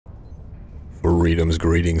Freedom's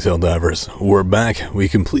greetings, Helldivers. We're back. We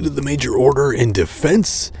completed the major order in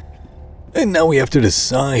defense, and now we have to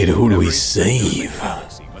decide who do we save.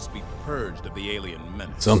 Must be purged of the alien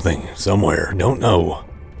menace. Something, somewhere, don't know.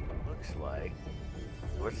 Looks like.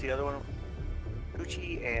 What's the other one?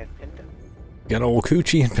 Coochie and Penta. Got old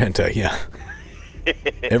Coochie and Penta, yeah.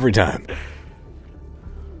 Every time.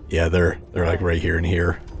 Yeah, they're like right here and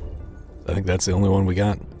here. I think that's the only one we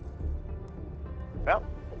got. Well,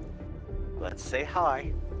 let's say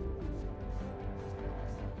hi.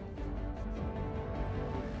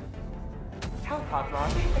 Helipod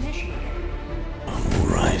launch initiated.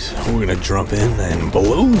 Alright, we're gonna jump in and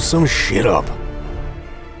blow some shit up.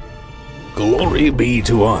 Glory be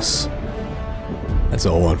to us. That's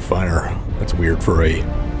all on fire. That's weird for a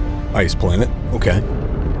ice planet. Okay.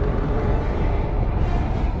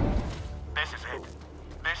 This is it.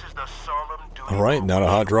 This is the solemn duty. Alright, not a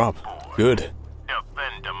hot drop. Good.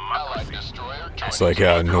 Defend democracy. It's like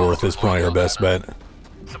north is probably our best bet.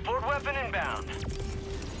 Support weapon inbound.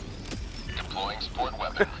 Deploying support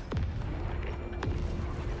weapon.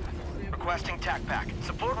 Requesting tac pack.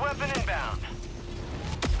 Support weapon inbound.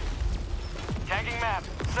 Tagging map.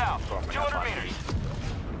 South. 200 meters.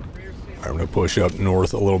 I'm gonna push up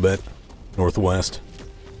north a little bit. Northwest.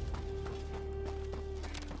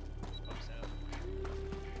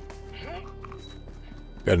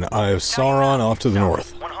 Got an Eye of Sauron off to the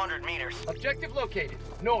north. 100 meters. Objective located.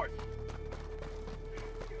 North.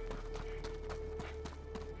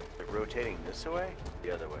 They're rotating this way?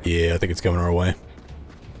 The other way? Yeah, I think it's coming our way.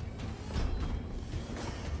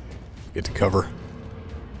 Get to cover.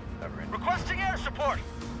 Requesting air support.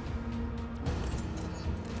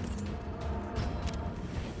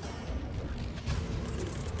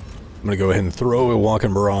 I'm gonna go ahead and throw a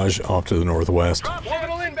walking barrage off to the northwest.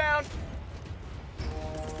 Orbital inbound.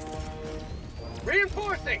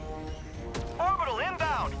 Reinforcing. Orbital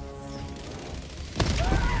inbound.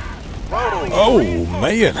 Oh,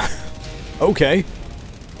 man. Okay.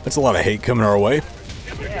 That's a lot of hate coming our way.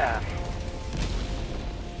 Yeah.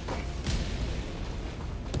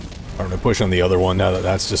 I'm gonna push on the other one now that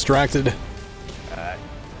that's distracted.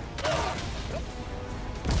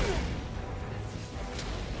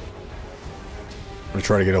 I'm gonna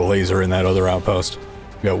try to get a laser in that other outpost.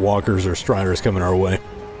 We got walkers or striders coming our way.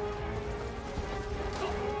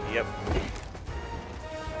 Yep.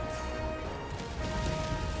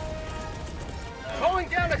 Calling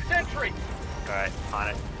down a sentry. Alright, on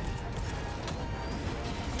it.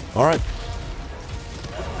 Alright.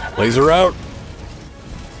 Laser out.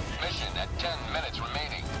 Mission at 10 minutes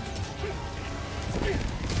remaining.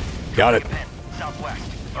 Got it. Southwest.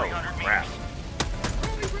 300 crap. meters.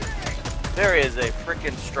 There is a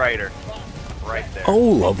frickin' Strider. Right there. Oh,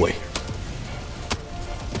 lovely.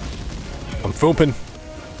 I'm fooping.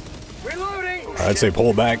 Reloading. I'd say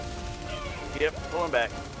pull it back. Yep, pulling back.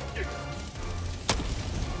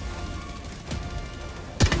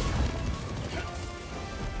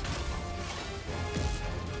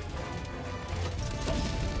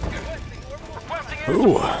 Requesting air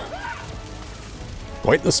Ooh.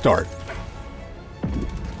 Quite the start.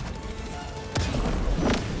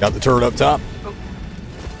 Got the turret up top.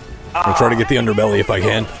 I'll try to get the underbelly if I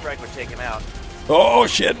can. Strike would take him out. Oh,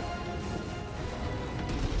 shit.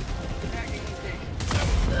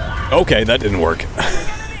 Okay, that didn't work.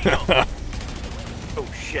 Oh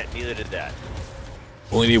shit, neither did that.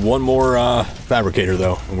 Only need one more fabricator,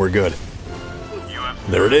 though, and we're good.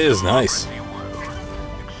 There it is, nice.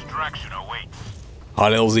 Extraction awaits.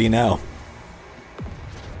 Hot LZ now.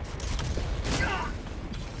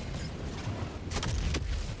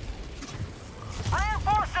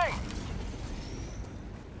 Reinforcing.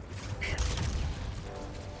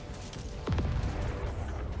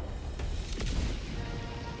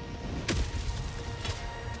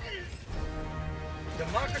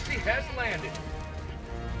 Democracy has landed.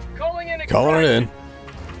 Calling in. Calling it in.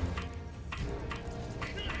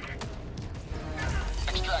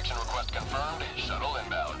 Extraction request confirmed. Shuttle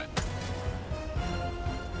inbound.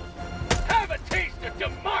 Have a taste of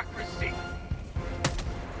democracy.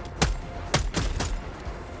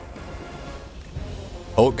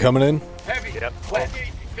 Hulk coming in. Heavy. Yep. West.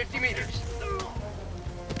 50 meters.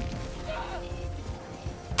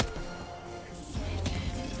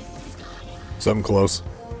 Something close.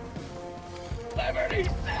 Liberty,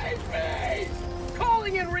 save me!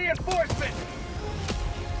 Calling in reinforcement.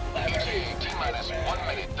 Liberty, T-minus 1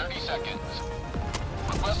 minute 30 seconds.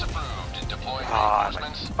 Request approved. Deploying Ah, my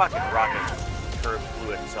reinforcements. fucking rocket turret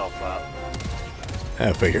blew itself up.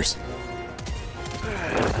 Figures.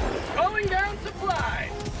 calling down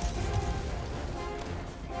supplies.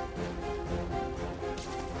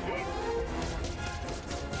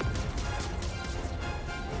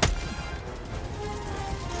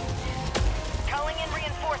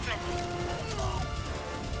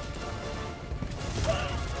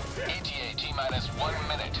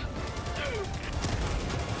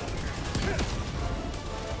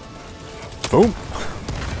 Boom.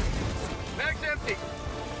 Mag's empty.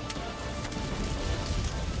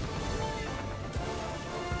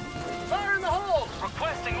 Fire in the hole!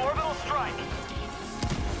 Requesting orbital strike.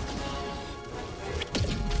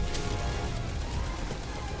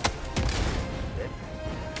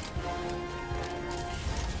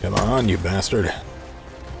 Come on, you bastard.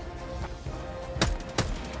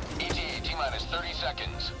 ETA T-minus 30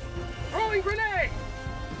 seconds. Throwing grenade!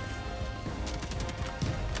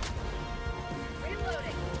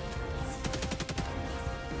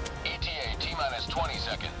 ETA T-minus 20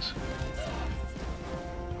 seconds.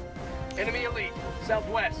 Enemy elite,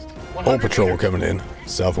 southwest. Whole 100 patrol meters. coming in.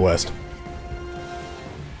 Southwest.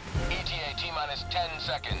 ETA T-minus 10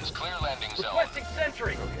 seconds. Clear landing zone. Requesting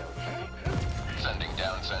sentry. Sending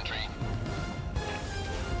down sentry.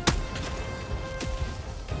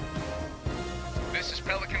 This is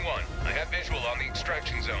Pelican 1. I have visual on the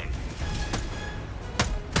extraction zone.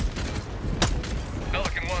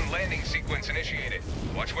 Pelican 1 landing sequence initiated.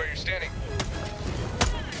 Watch where you're standing.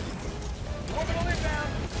 Orbital inbound.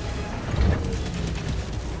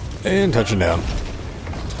 And touching down.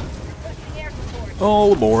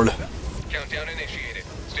 All aboard. Countdown initiated.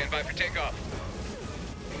 Stand by for takeoff.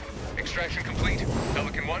 Extraction complete.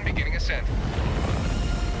 Pelican 1 beginning ascent.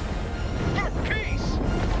 For peace!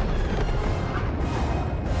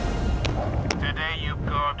 Today you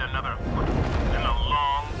carved another foot in a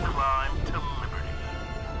long climb to liberty.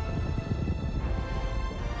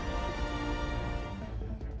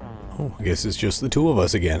 Oh, I guess it's just the two of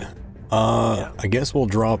us again. I guess we'll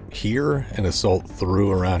drop here and assault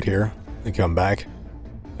through around here and come back.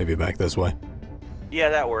 Maybe back this way. Yeah,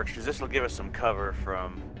 that works, because this will give us some cover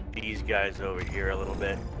from these guys over here a little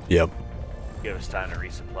bit. Yep. Give us time to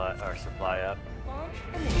resupply our supply up.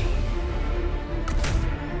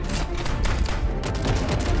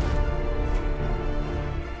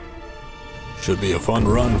 Should be a fun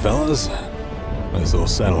run, fellas. Nice little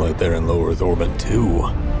satellite there in low Earth orbit, too.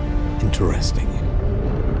 Interesting.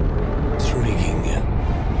 Intriguing.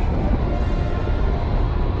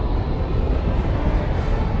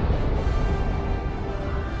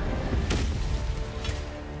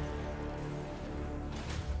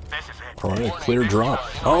 This is it. Alright, clear drop.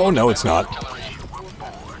 Oh, no, it's not.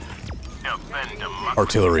 Defend democracy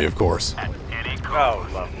Artillery, of course. at any cost.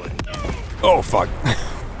 Oh, lovely. Oh, fuck.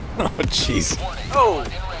 Oh, jeez. Oh! In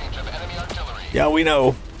range of enemy artillery. Yeah, we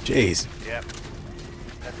know. Jeez. Yep.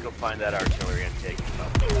 Let's go find that artillery and take it.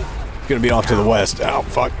 Gonna be off to the west. Oh,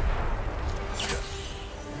 fuck.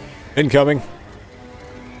 Incoming.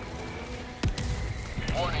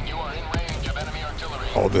 Warning, you are in range of enemy artillery.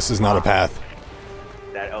 Oh, this is not a path.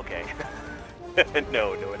 That, okay.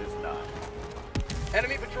 No, it is not.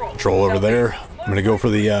 Enemy patrol. Troll over there. I'm gonna go for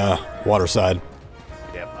the water side.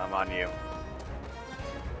 Yep, I'm on you.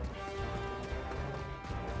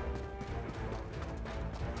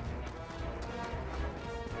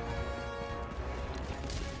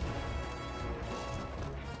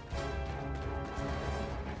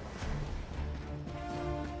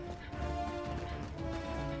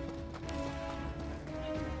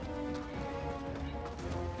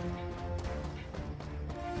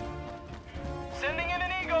 Sending in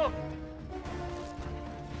an eagle.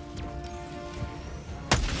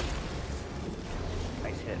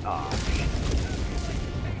 Nice hit. Aw,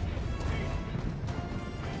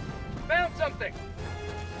 Found something.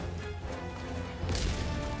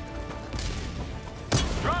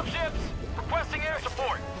 Dropships requesting air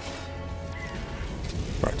support.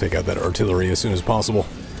 Alright, take out that artillery as soon as possible.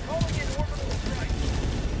 Calling in orbital strike.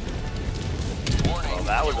 Warning, well,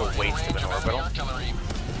 that was you are a in waste of range an enemy orbital. artillery.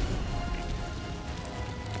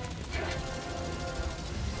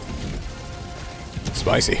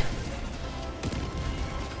 Spicy.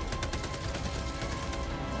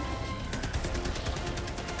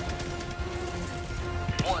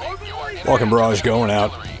 Warning, you are in Walking range barrage of enemy going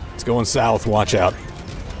out. artillery. It's going south. Watch out.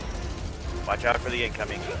 watch out for the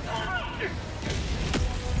incoming.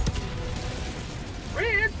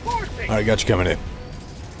 Reinforcing. Alright, got you coming in.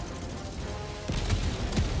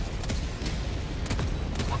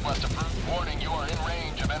 Request approved. Warning, you are in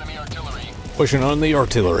range of enemy artillery. Pushing on the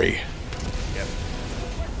artillery. Yep.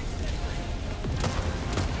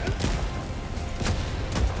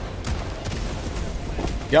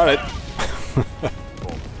 Got it.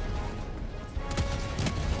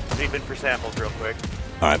 Sleeping for samples real quick.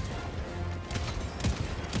 Alright.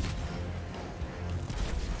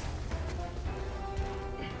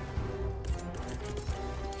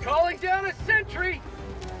 Calling down a sentry.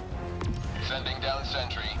 Sending down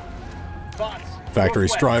sentry. Bots. Factory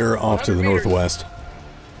northwest, Strider off to the 100 meters. northwest.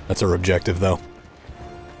 That's our objective, though.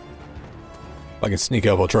 If I can sneak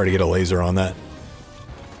up, I'll try to get a laser on that.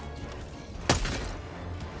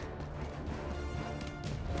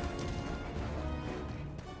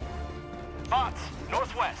 Bots,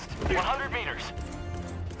 northwest, 100 meters.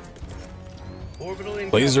 Orbital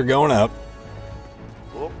incoming. Laser going up.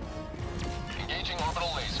 Whoop. Engaging orbital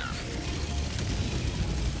laser.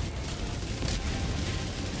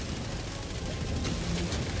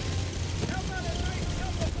 How about a nice cup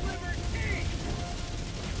of liver tea?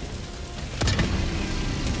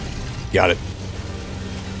 Got it.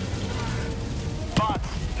 Bots,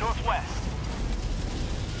 northwest.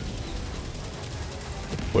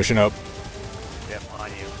 Pushing up. Yep, on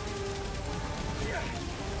you.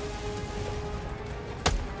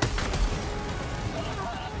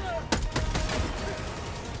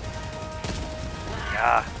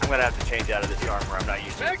 I'm gonna have to change out of this armor. I'm not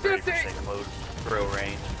used to it for any single mode throw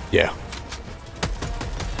range. Yeah.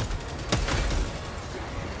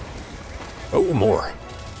 Oh, more.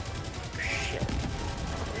 Shit.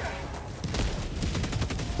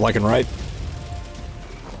 Like and right.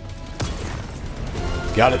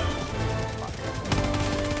 Got it.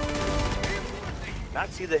 Not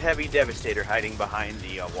see the heavy devastator hiding behind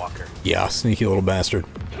the walker. Yeah, sneaky little bastard.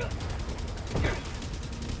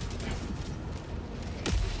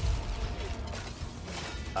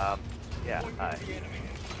 Yeah, hi.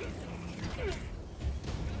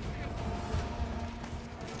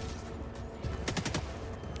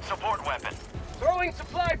 Support weapon. Throwing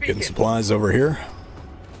supply beacon. Getting supplies over here.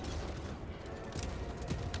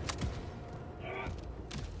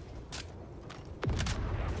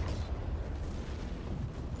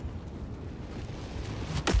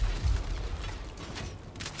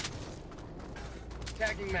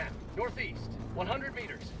 Tagging map. Northeast. 100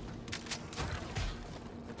 meters.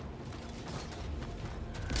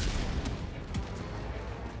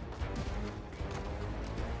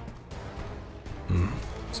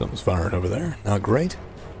 Something's firing over there. Not great.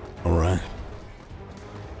 All right.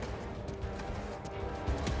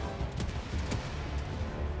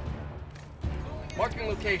 Marking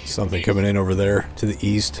location. Something coming in over there to the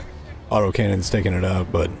east. Autocannon's taking it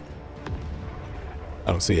out, but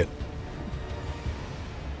I don't see it.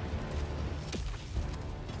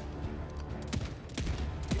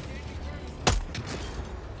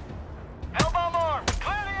 Hellbomb armed.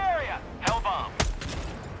 Clear the area. Hellbomb.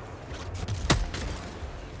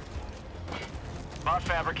 Bot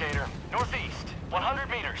fabricator. Northeast. 100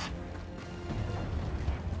 meters.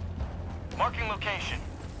 Marking location.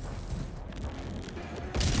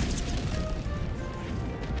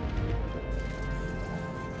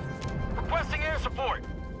 Requesting air support.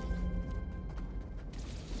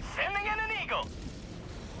 Sending in an eagle.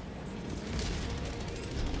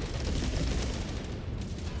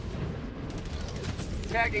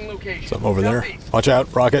 Tagging location. Something over there. Southeast. Watch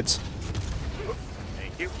out, rockets.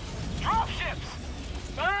 Thank you. Dropships.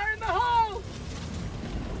 Fire in the hole!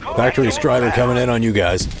 Factory Strider coming in on you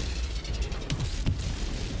guys.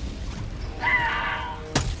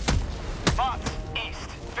 Bots, east.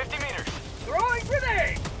 50 meters. Throwing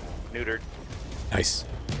grenade! Neutered. Nice.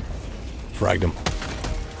 Fragged him.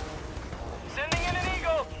 Sending in an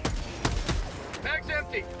eagle. Bag's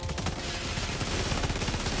empty.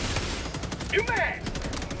 New mag!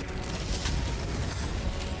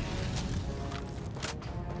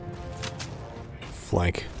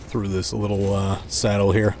 Flank through this little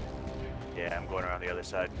saddle here. Yeah, I'm going around the other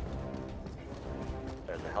side.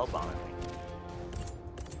 There's a hellbomb.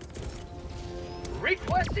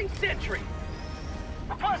 Requesting sentry.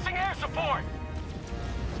 Requesting air support.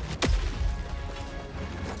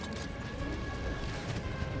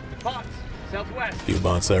 Bots. Southwest. Few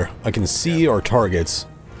bots there. I can see our targets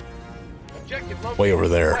Objective located. way over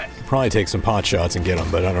there. West. Probably take some pot shots and get them,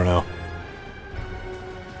 but I don't know.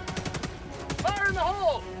 Fire in the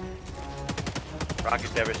hole!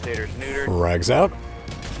 Rocket devastator's neutered. Rags out.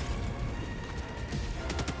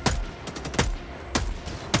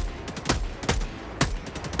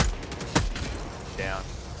 Down.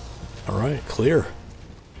 All right, clear.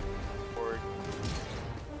 Forward.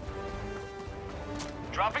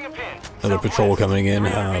 Dropping a pin. Another patrol Southwest, coming in,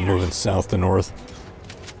 300 meters. moving south to north.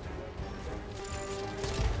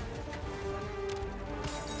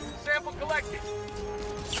 Sample collected.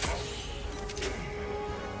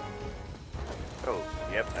 Oh,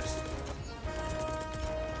 yep. That's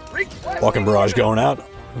Requesting Walking barrage order. going out.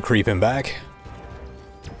 Creeping back.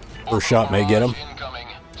 First shot may get him. Incoming.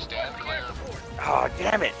 Stand clear. Oh,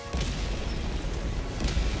 damn it.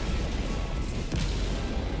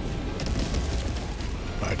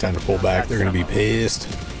 All right, time to pull back. They're going to be pissed.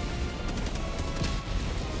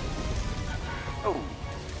 Oh.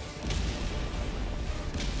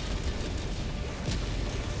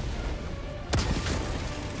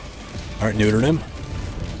 Alright, neutered him.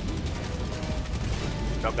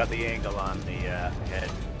 I've got the angle on the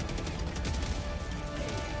head.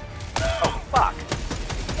 Oh, fuck!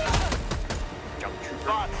 Jump trooper.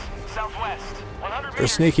 Bots, southwest, 100 They're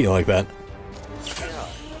meters. sneaky like that.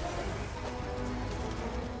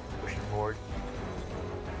 Pushing forward.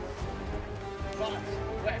 Bots,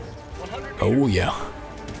 west, 100 meters. Oh, yeah.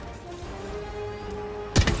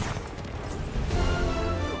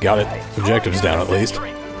 Got it. Objective's down at least.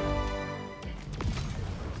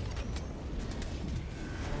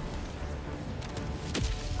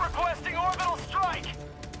 Requesting orbital strike.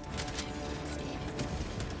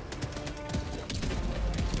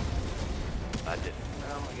 I did.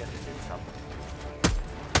 Oh, I guess it did something.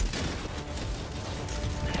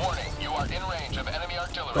 Warning, you are in range of enemy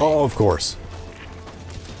artillery. Oh, of course.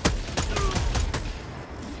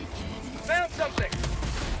 Found something.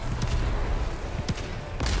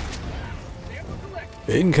 Sample collect.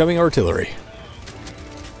 Incoming artillery.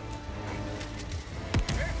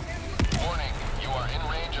 Warning, you are in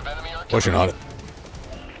range of enemy artillery. Pushing on it.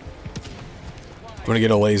 I'm gonna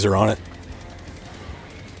get a laser on it.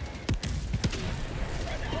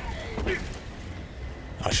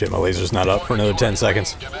 Oh shit, my laser's not up for another 10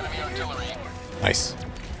 seconds. Range of enemy artillery. Nice.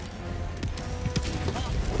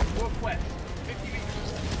 Northwest, 50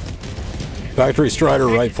 meters. Factory Strider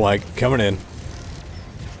right flank coming in.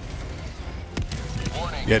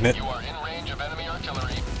 Warning, Getting it. you are in range of enemy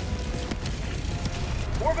artillery.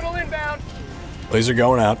 Orbital inbound. Laser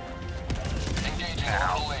going out. Engaging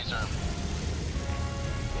orbital laser.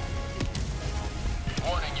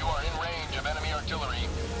 Warning, you are in range of enemy artillery.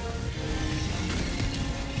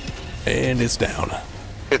 And it's down.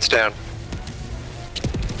 It's down.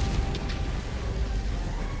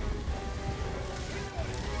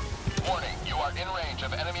 Warning, you are in range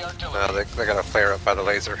of enemy artillery. No, they got a flare up by the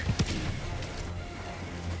laser.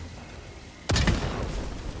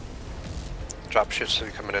 Dropship should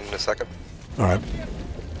be coming in a second. Alright.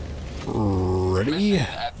 Ready?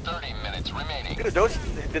 At 30 minutes remaining. Dude, those,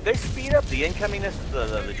 did they speed up the incomingness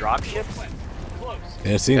of the drop ships? Close.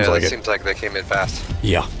 Yeah, it seems Yeah, like it it. seems like they came in fast.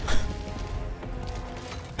 Yeah.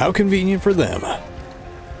 How convenient for them.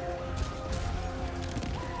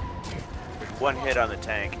 One hit on the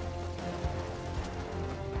tank.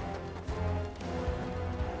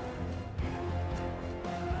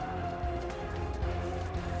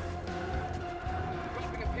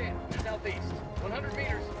 Dropping a pin. Southeast, 100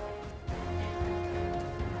 meters.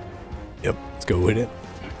 Yep, let's go with it.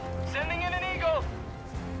 Sending in an eagle.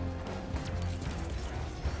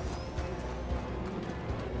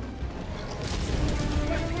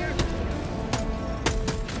 Requesting air.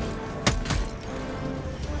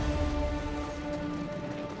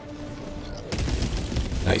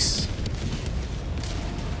 Nice.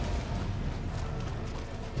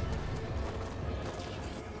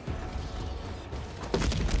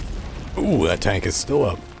 Ooh, that tank is still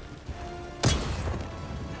up.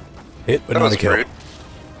 Hit, but That not was a kill. rude.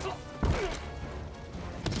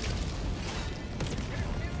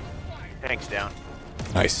 Tank's down.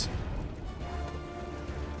 Nice.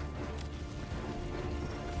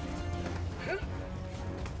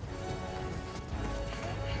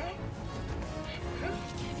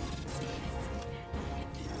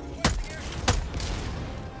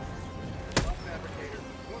 Fabricator.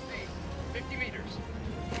 Northeast, 50 meters.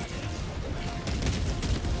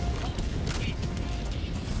 East.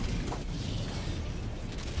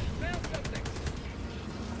 Found something.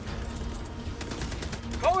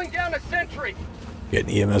 Calling down a sentry. Getting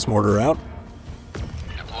EMS mortar out.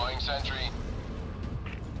 Deploying sentry.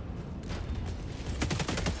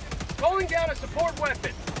 Calling down a support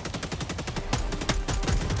weapon.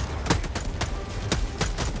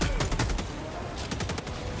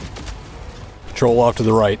 Patrol off to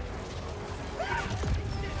the right.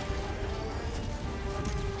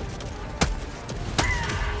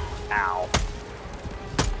 Ow.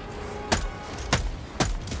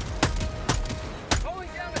 Calling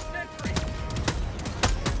down a sentry.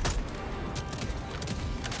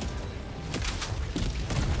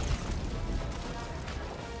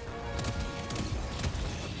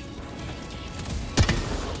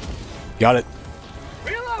 Got it.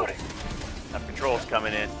 Reloading. That patrol's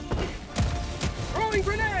coming in. Throwing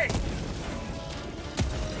grenade.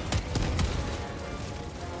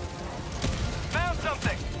 Found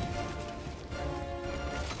something.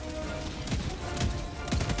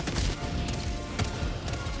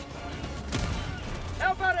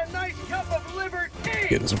 How about a nice cup of liver tea?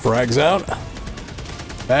 Getting some frags out.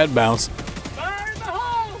 Bad bounce. Fire in the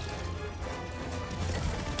hole.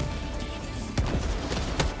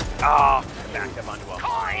 Ah, backed up onto a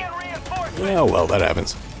Calling mine. in reinforcements. Yeah, well, that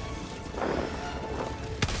happens.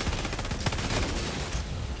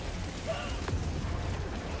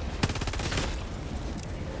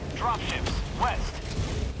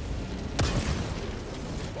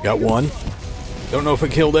 Got one. Don't know if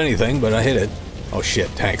it killed anything, but I hit it. Oh shit,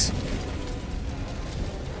 tanks.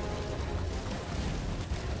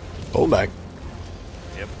 Hold back.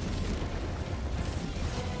 Yep.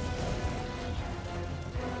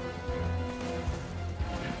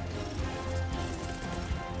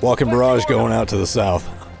 Walking barrage going out to the south.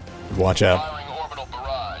 Watch out. Firing orbital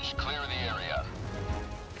barrage. Clear the area.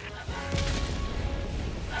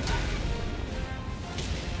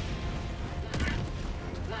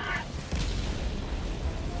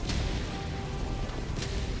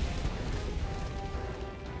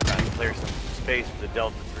 Trying to clear some space for the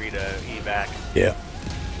Delta 3 to evac. Yeah.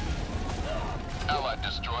 Allied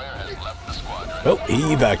destroyer has left the squadron. Oh, he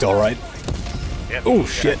evac'd all right. Yep, Oh, evac,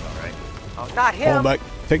 shit. all right. Oh, not Hold him! back.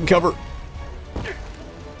 Taking cover.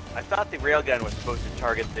 I thought the railgun was supposed to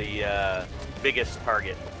target the biggest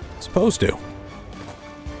target. Supposed to.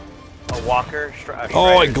 A walker.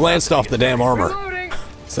 Oh, I glanced off the damn armor. Reloading.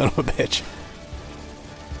 Son of a bitch.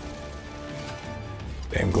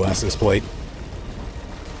 Damn glasses plate.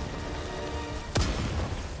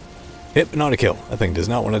 Hit, but not a kill. That thing does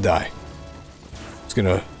not want to die.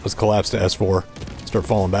 Let's collapse to S4. Start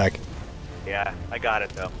falling back. Yeah, I got it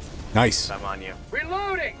though. Nice. I'm on you.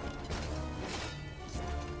 Reloading.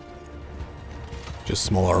 Just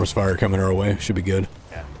small arms fire coming our way. Should be good.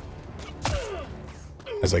 Yeah.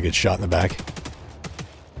 As I get shot in the back.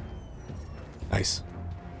 Nice.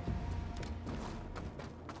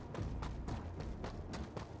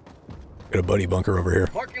 Got a buddy bunker over here.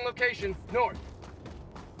 Marking location north.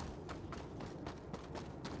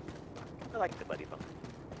 I like the buddy bunker.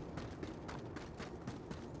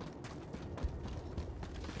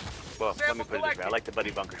 Well, let me put it this way. I like the buddy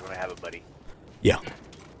bunkers when I have a buddy. Yeah.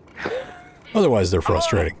 Otherwise, they're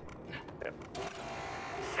frustrating. Yep.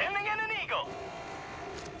 Sending in an eagle.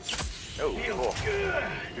 Oh, cool.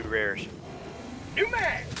 Two rares. New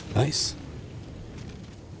mag. Nice.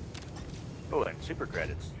 Oh, and super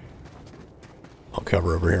credits. I'll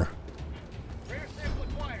cover over here. Rare sample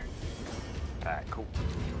acquired. Alright, cool.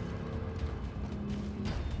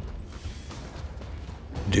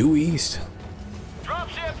 Due east.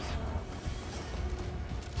 Dropships.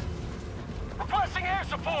 Requesting air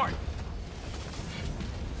support.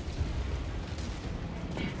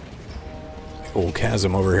 Old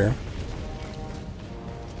chasm over here.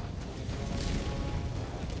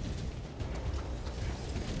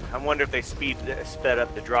 I wonder if they sped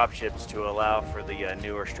up the dropships to allow for the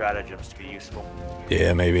newer stratagems to be useful.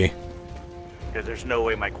 Yeah, maybe. Because there's no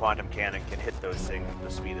way my quantum cannon can hit those things at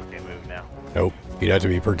the speed that they move now. Nope. You'd have to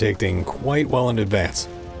be predicting quite well in advance.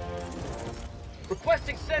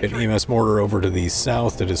 Requesting Get an sentry. EMS mortar over to the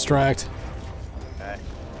south to distract. Okay.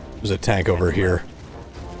 There's a tank over here.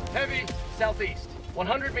 Heavy southeast.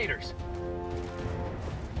 100 meters.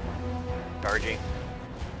 Charging.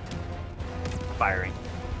 Firing.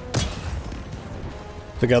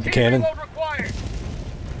 Took out the cannon. Reload required.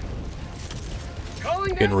 Calling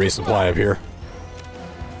Getting down resupply up here.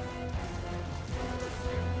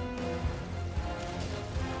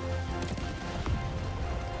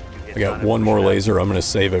 I got one more laser. I'm going to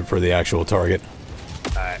save it for the actual target.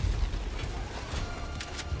 Alright.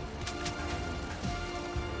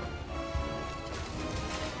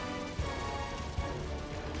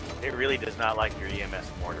 It really does not like your EMS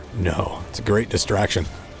mortar. No, it's a great distraction.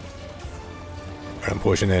 I'm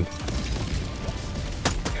pushing in.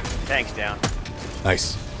 Tank's down.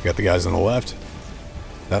 Nice. Got the guys on the left.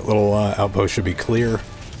 That little outpost should be clear.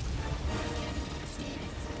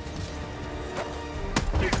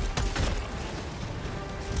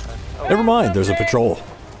 Never mind, there's a patrol.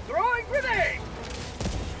 Throwing grenade.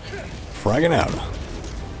 Fragging out.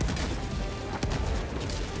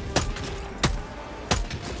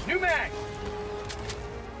 New mag.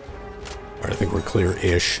 Alright, I think we're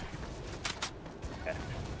clear-ish.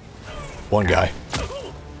 One guy.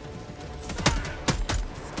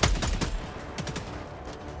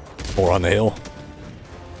 Four on the hill.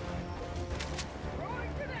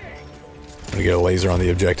 Gonna get a laser on the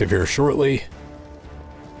objective here shortly.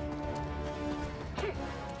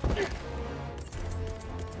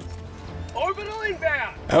 Orbital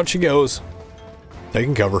inbound. Out she goes.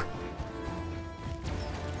 Taking cover.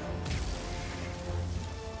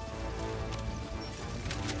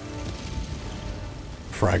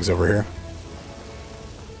 Frags over here.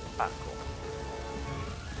 Ah, cool.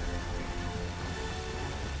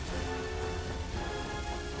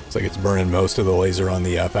 Looks like it's burning most of the laser on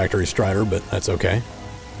the factory strider, but that's okay.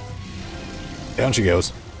 Down she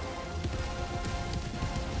goes.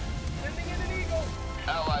 Sending in an eagle.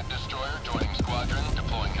 Allied destroyer joining squadron,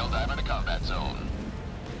 deploying Helldiver to combat zone.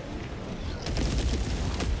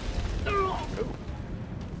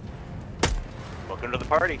 Welcome to the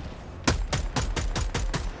party.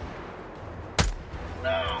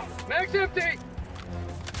 Mag's empty.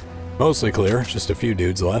 Mostly clear, just a few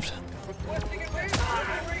dudes left. Requesting advance.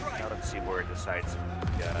 Now let's see where it decides.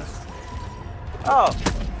 Oh,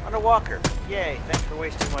 on a walker. Yay, thanks for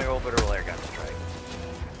wasting my orbital air gun strike.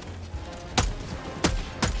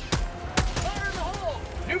 Fire in the hole.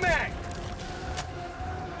 New mag.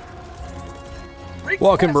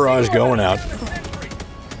 Walking barrage going out.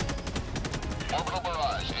 Orbital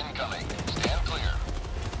barrage incoming. Stand clear.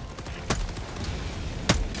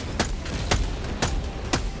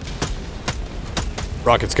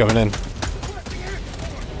 Rockets coming in.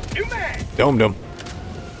 New mag. Domed them.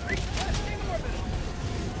 Requesting orbital.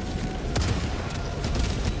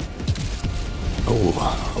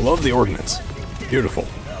 Oh, I love the ordnance. Beautiful.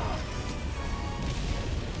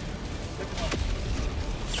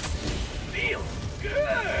 Feels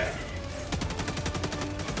good.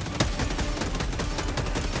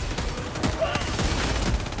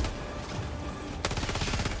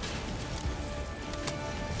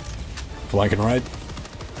 Flanking right.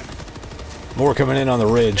 More coming in on the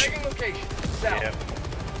ridge. Tagging location. South. Yep.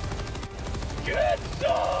 Good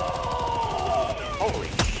song. Holy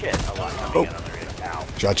shit, a lot coming in on the ridge. Ow.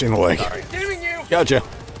 Shot you in the leg. Sorry. Damning you. Gotcha.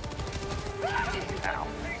 Ow.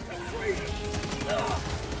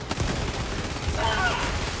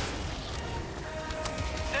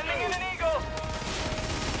 Sending in an eagle.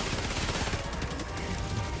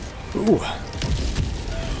 Ooh.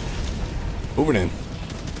 Moving in.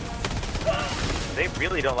 They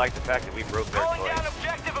really don't like the fact that we broke their Calling toys. down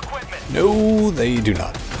objective equipment. No, they do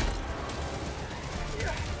not.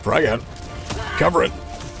 Frag out. Cover it.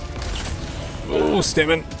 Oh,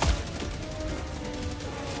 stimming.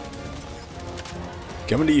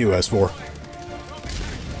 Coming to you, S4.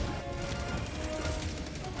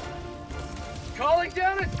 Calling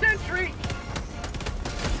down a sentry.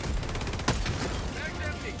 Mag's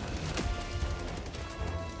empty.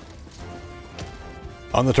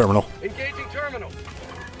 On the terminal. Engaging terminal.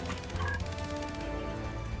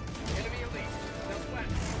 Enemy elite.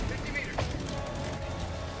 Southwest. 50 meters.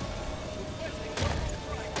 Requesting orbital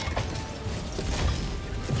strike.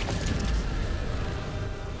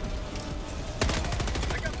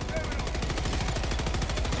 I got the terminal.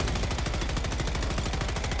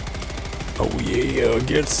 Oh yeah,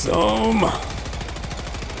 get some.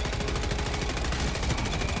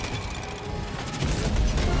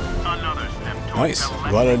 Another step towards Nice. the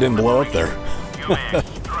Glad I didn't blow up there. You may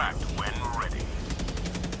extract when ready.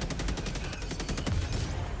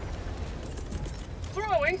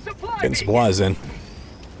 Throwing supply. Getting beacon. supplies in.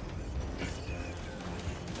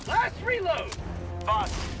 Last reload.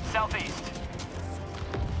 Boss, southeast.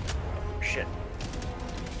 Shit.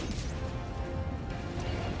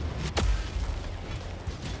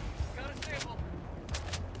 Got a sample.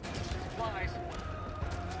 Supplies.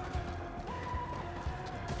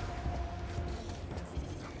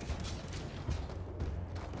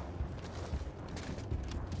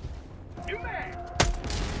 New mag.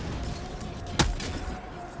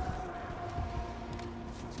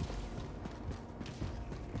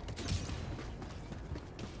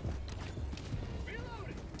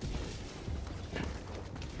 Reloading.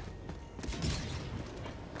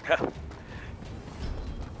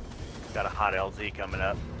 Got a hot LZ coming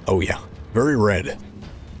up. Oh yeah. Very red.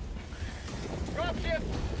 Dropship.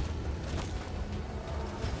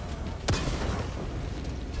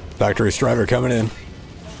 Factory strider coming in.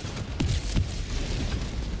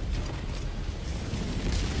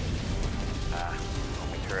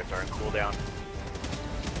 My turrets are in cooldown.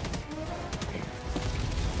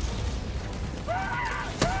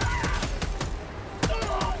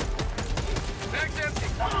 Mag's empty.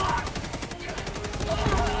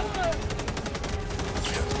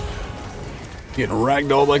 Getting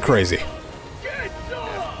ragdolled like crazy. Good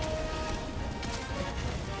song.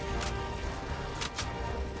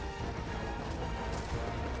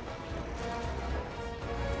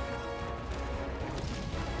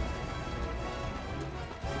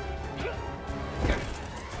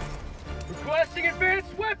 Requesting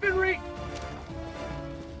advanced weaponry.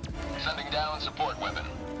 Sending down support weapon.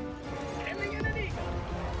 Sending in an eagle.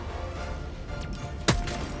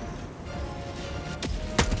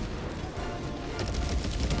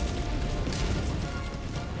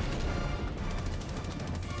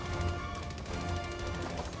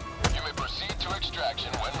 You may proceed to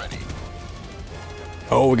extraction when ready.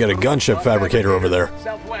 Oh, we got a gunship fabricator over there.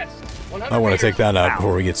 Southwest. 100 I want to meters. take that out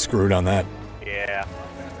before we get screwed on that. Yeah.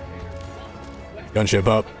 Gunship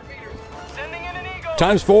up. Sending in an eagle.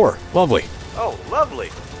 ×4. Lovely. Oh, lovely.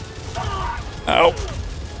 Ow.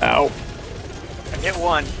 Ow. I hit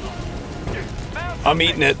one. Found I'm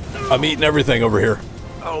eating it. I'm eating everything over here.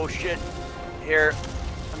 Oh shit. Here,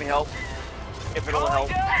 let me help. If it'll help.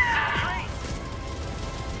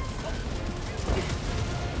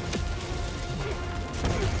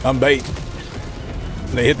 I'm bait.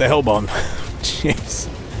 They hit the hell bomb. Jeez.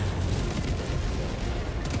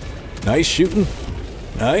 Nice shooting.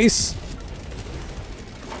 Nice.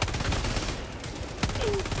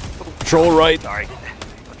 Control right. Sorry.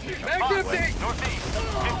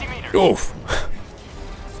 Oof.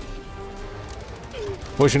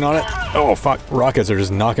 Pushing on it. Oh fuck. Rockets are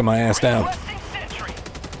just knocking my ass down.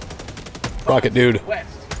 Rocket dude.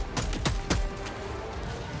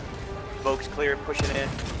 Smoke's clear, pushing in.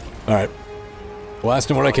 Alright.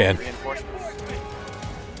 Blasting what I can. Reinforcements.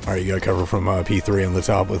 Alright, you got cover from P3 on the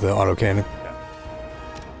top with the autocannon.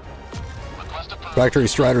 Factory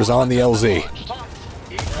Strider's on the LZ.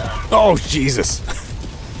 Oh, Jesus.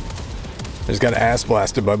 I just got ass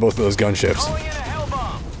blasted by both of those gunships.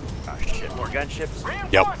 Oh shit, more gunships.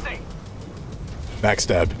 Yep.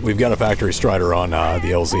 Backstabbed. We've got a Factory Strider on the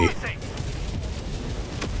LZ.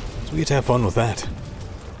 So we get to have fun with that.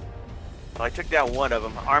 Well, I took down one of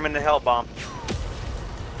them. Arming the hell bomb.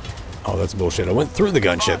 Oh, that's bullshit. I went through the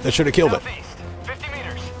gunship. That should have killed it. 50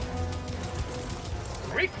 meters.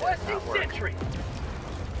 Requesting sentry.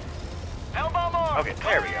 Hellbomb arm. Okay,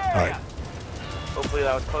 there we go. Alright. Hopefully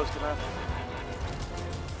that was close enough.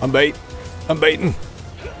 I'm bait. I'm baiting.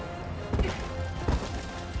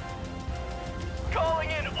 Calling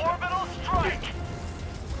in orbital strike.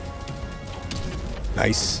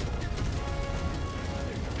 Nice.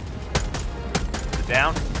 Is it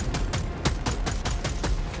down?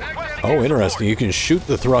 Oh, interesting. You can shoot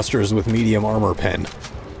the thrusters with medium armor pen.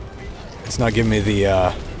 It's not giving me the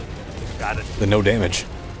Got it. the no damage.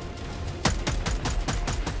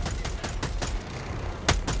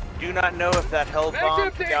 Do not know if that hell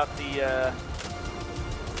bomb took out the.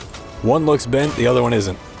 One looks bent, the other one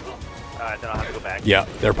isn't. Alright, then I'll have to go back. Yeah,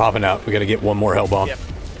 they're popping out. We gotta get one more hell bomb. Yep.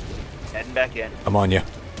 Heading back in. I'm on you.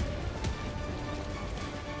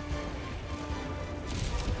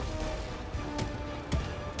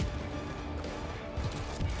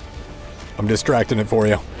 I'm distracting it for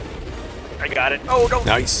you. I got it. Oh, no.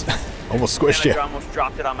 Nice. Almost squished Damn, you. I almost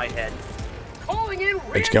dropped it on my head. Calling in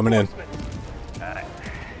It's coming in. Alright.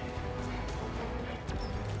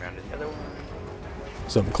 Round to the other one.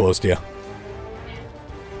 Something close to you.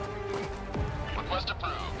 Request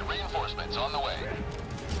approved. Reinforcements on the way.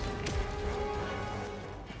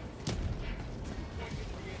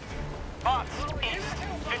 Box east.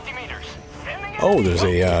 50 meters. Sending it. Oh, there's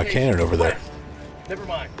a cannon over there. Never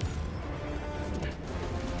mind.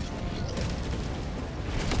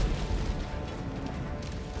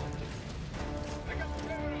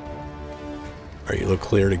 Alright, you look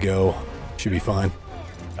clear to go. Should be fine.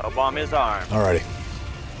 Hell bomb is armed. Alrighty.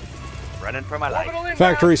 Running for my life.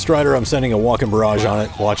 Factory Strider, I'm sending a walking barrage on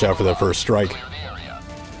it. Watch out for that first strike. Clear the area.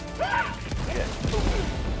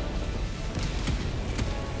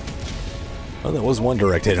 Oh, that was one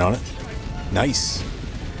direct hit on it. Nice.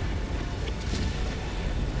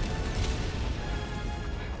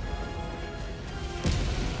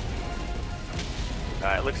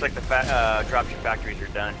 Alright, looks like the dropship factories are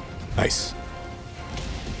done. Nice.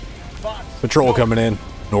 Patrol coming in.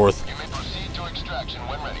 North. You may proceed to extraction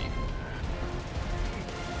when ready.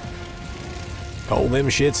 Call them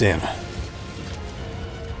shits in.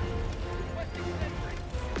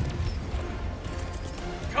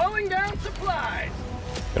 Calling down supplies.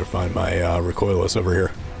 Gotta find my recoilless over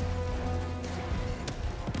here.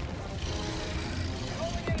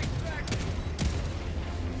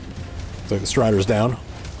 Looks like the Strider's down.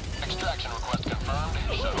 Extraction request confirmed.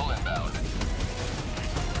 Shuttle inbound.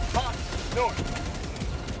 Box north.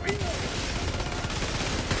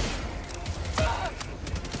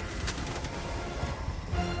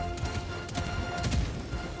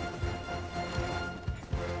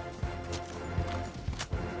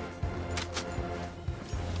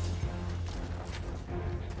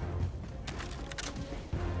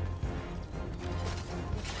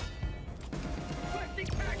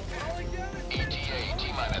 ETA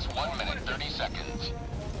T-minus 1 minute 30 seconds.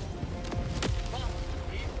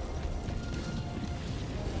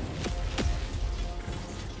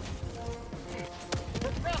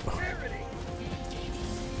 Prosperity.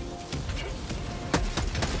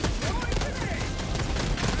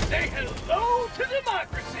 Say hello to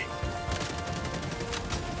democracy.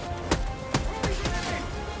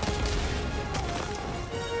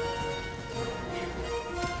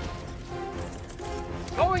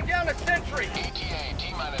 Going down a sentry. ETA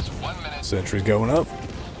T-minus 1 minute. Sentry's going up.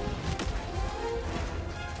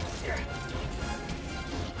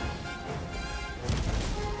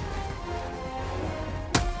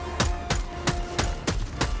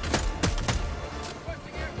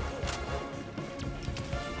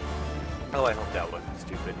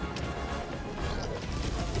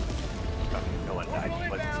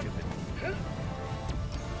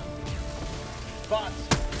 Spots.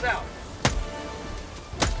 South.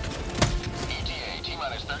 ETA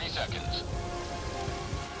T-minus 30 seconds.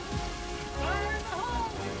 Fire in the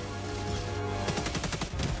hole!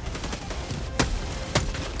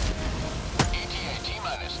 ETA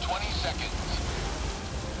T-minus 20 seconds.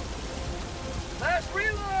 Last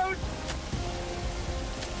reload!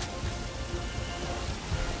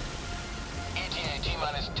 ETA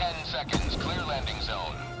T-minus 10 seconds. Clear landing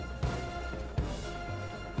zone.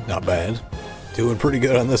 Not bad. Doing pretty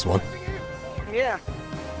good on this one. Yeah.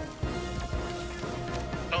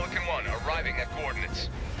 Pelican 1 arriving at coordinates.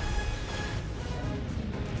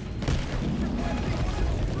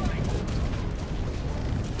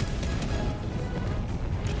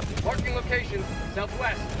 Marking location,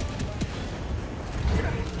 southwest.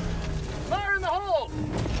 Fire in the hole!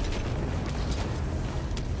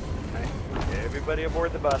 Everybody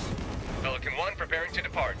aboard the bus. Pelican 1 preparing to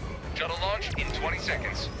depart. Shuttle launch in 20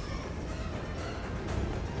 seconds.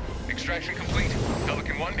 Extraction complete.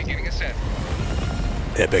 Pelican 1 beginning ascent.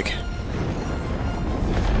 Epic.